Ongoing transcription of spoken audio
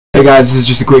Hey guys, this is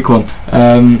just a quick one.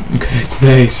 Okay,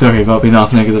 today, sorry about being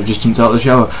half naked, I've just jumped out of the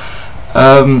shower.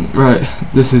 Right,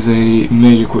 this is a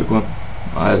major quick one.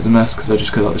 It was a mess because I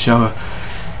just got out of the shower.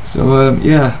 So,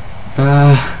 yeah.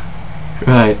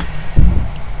 Right.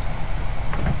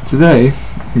 Today,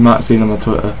 you might have seen on my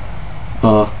Twitter,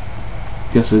 or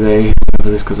yesterday, whenever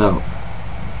this goes out,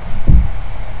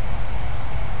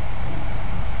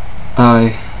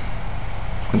 I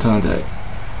went on a date.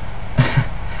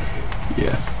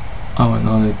 Yeah, I went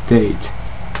on a date,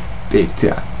 big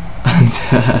time, and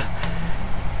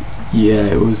yeah,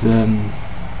 it was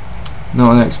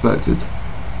not unexpected.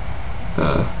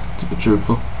 To be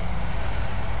truthful,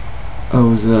 I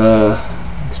was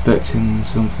expecting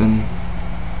something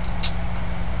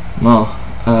more.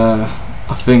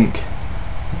 I think,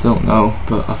 I don't know,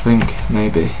 but I think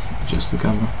maybe adjust the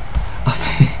camera. I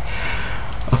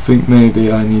think maybe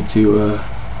I need to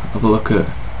have a look at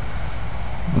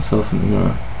myself in the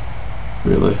mirror,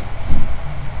 really,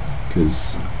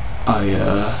 because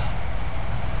I'm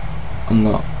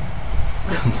not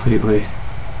completely,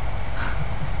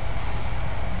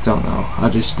 don't know, I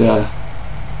just I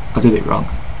did it wrong.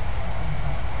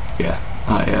 Yeah,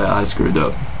 I screwed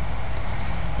up.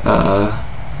 I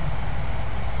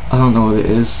don't know what it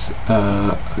is.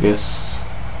 I guess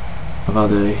I've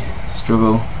had a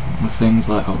struggle with things,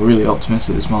 like I was really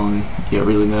optimistic this morning, yet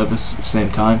really nervous at the same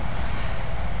time,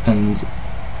 and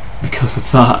because of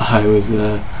that I was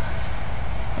I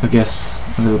guess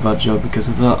I did a bad job because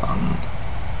of that. I'm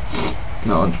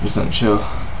not 100% sure,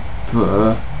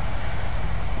 but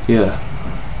yeah,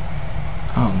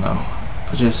 I don't know,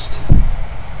 I just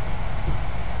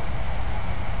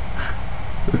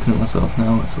looking at myself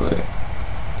now, it's like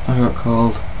I got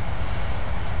called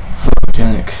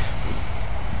photogenic.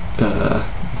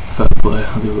 Fair play,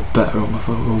 I do look better on my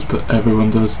photos, but everyone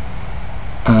does.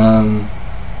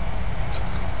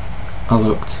 I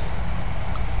looked,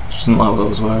 she didn't like what I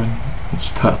was wearing, which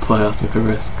fair play, I took a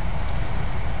risk.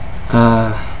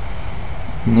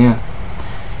 Yeah,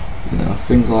 you know,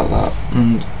 things like that,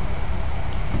 and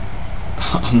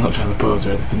I'm not trying to pose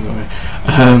or anything, don't worry.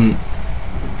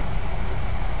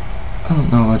 I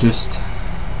don't know, I guess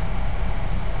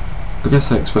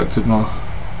I expected more.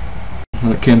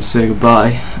 When it came to say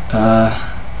goodbye,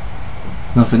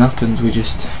 nothing happened, we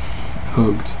just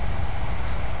hugged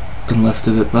and left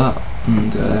it at that,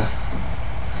 and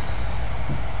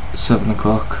 7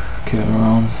 o'clock came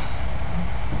around,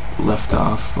 left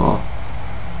at 4:30,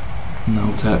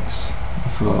 no text. I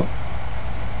thought,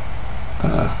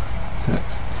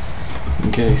 text,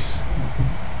 in case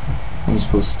I'm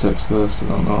supposed to text first, I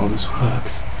don't know how this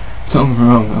works. Don't get me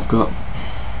wrong, I've got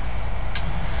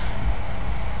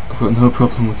no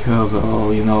problem with girls at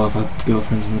all, you know, I've had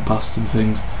girlfriends in the past and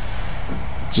things,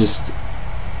 just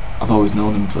I've always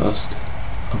known them first.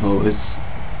 They've always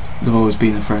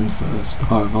been a friend first,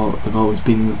 or they've always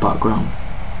been in the background,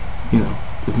 you know,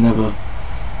 they've never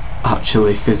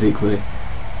actually physically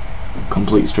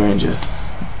complete stranger.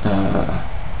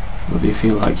 Whether you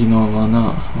feel like you know them or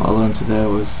not, what I learned today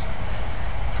was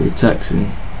through texting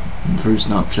and through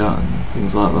Snapchat and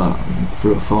things like that, and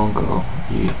through a phone call,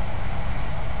 you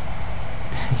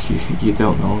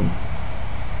don't know them.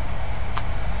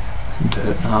 And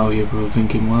now you're probably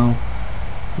thinking, well,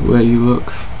 the way you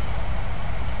look,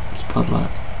 it's bad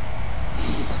luck.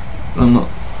 I'm not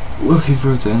looking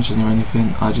for attention or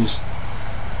anything, I just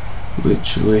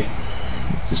literally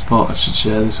just thought I should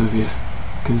share this with you,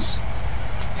 because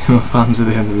you're my fans at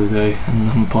the end of the day,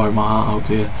 and I'm pouring my heart out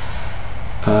to you.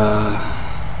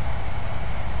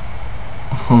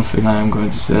 One thing I am going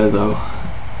to say though,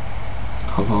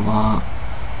 of all my heart,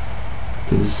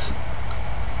 is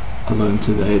I learned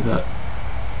today that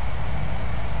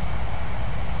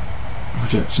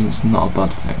rejection is not a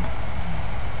bad thing.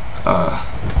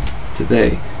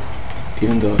 Today,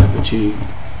 even though I've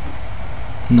achieved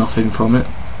nothing from it,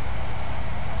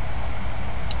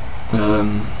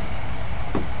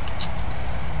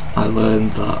 I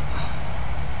learned that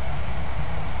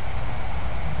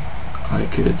I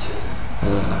could,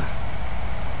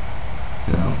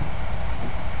 you know,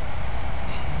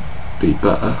 be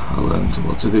better. I learned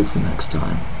what to do for next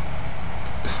time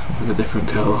with a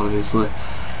different girl, obviously.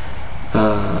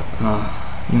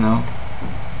 You know,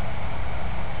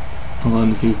 I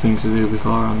learned a few things to do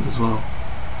beforehand as well,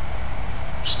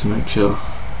 just to make sure.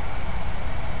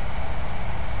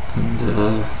 And you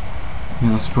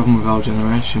know, it's a problem with our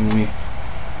generation. We a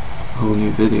whole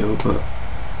new video, but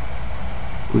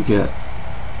we get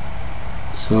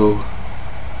so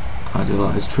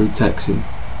idealised through texting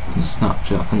and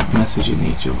Snapchat and messaging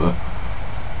each other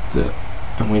that,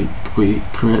 and we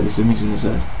create this image in his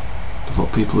head of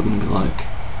what people are going to be like,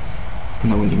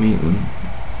 and then when you meet them,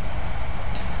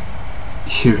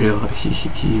 you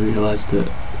realise that,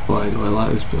 why do I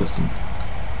like this person?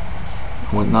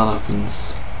 And when that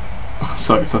happens,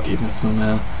 sorry if I keep messing my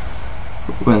hair.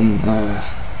 When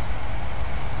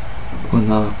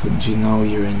that happens, you know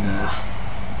you're in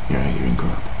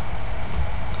crap.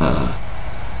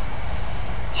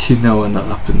 You know when that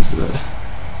happens that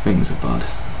things are bad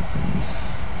and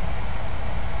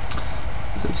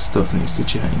that stuff needs to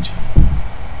change.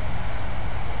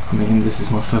 I mean, this is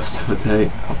my first ever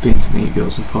date. I've been to meet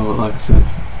girls before, but like I said,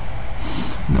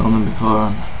 known them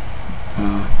before,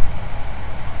 and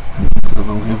I've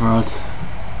only ever had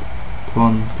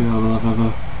one girl that I've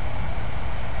ever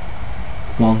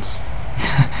wanced,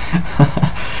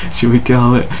 should we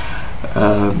call it,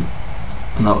 and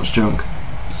that was drunk.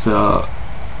 So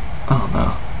I don't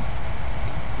know,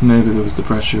 maybe there was the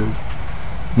pressure of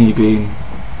me being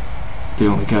the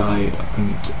only guy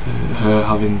and her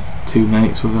having 2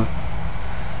 mates with her.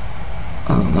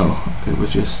 I don't know, it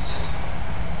was just,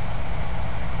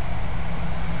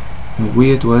 in a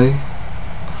weird way,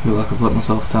 I feel like I've let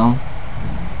myself down.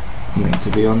 I mean, to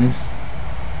be honest,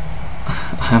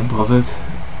 I am bothered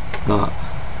that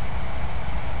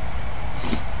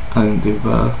I didn't do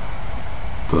better,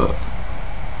 but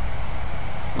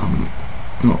I'm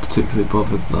not particularly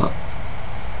bothered that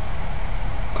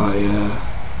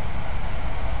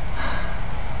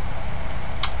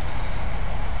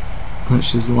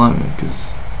she doesn't like me,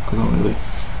 because I don't really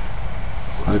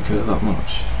like her that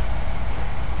much.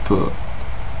 But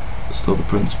still the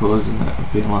principle, isn't it,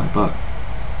 of being like back.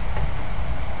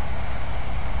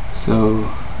 So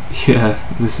yeah,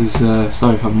 this is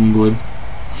sorry if I'm mumbling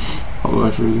all the way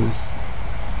through this.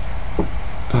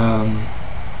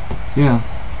 Yeah,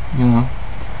 you know.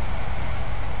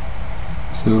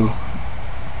 So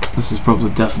this is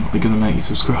probably definitely gonna make you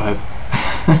subscribe.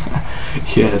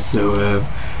 Yeah, so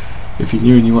if you're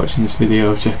new and you're watching this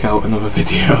video, check out another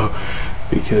video,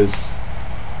 because,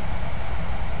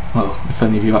 well, if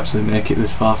any of you actually make it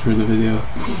this far through the video,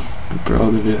 I'm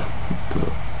proud of you,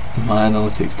 but my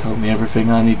analytics tell me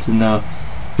everything I need to know.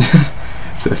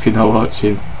 So if you're not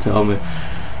watching, tell me.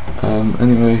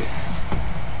 Anyway,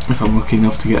 if I'm lucky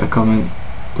enough to get a comment,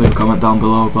 leave a comment down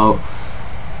below about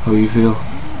how you feel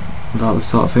about this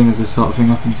sort of thing. Has this sort of thing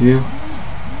happened to you?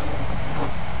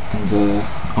 And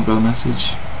I've got a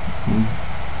message.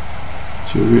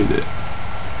 Should we read it?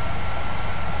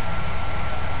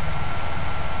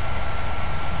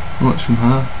 What's from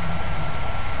her?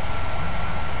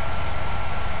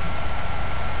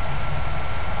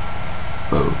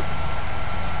 Oh.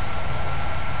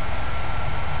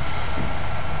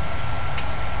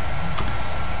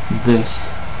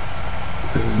 This,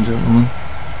 ladies and gentlemen,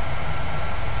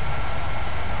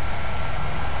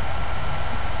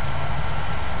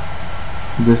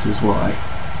 this is why.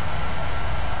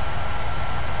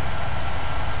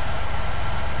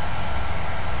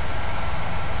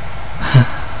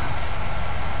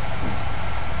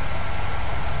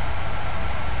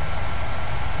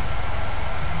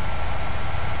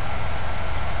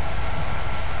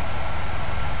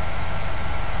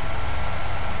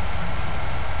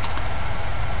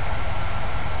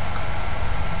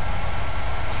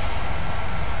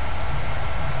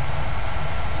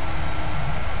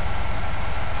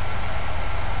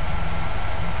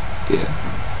 Yeah.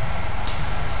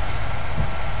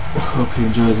 Hope you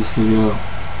enjoyed this video.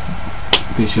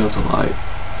 Be sure to like,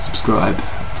 subscribe,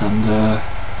 and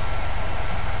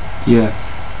yeah.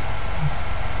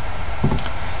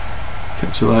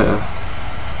 Catch you later.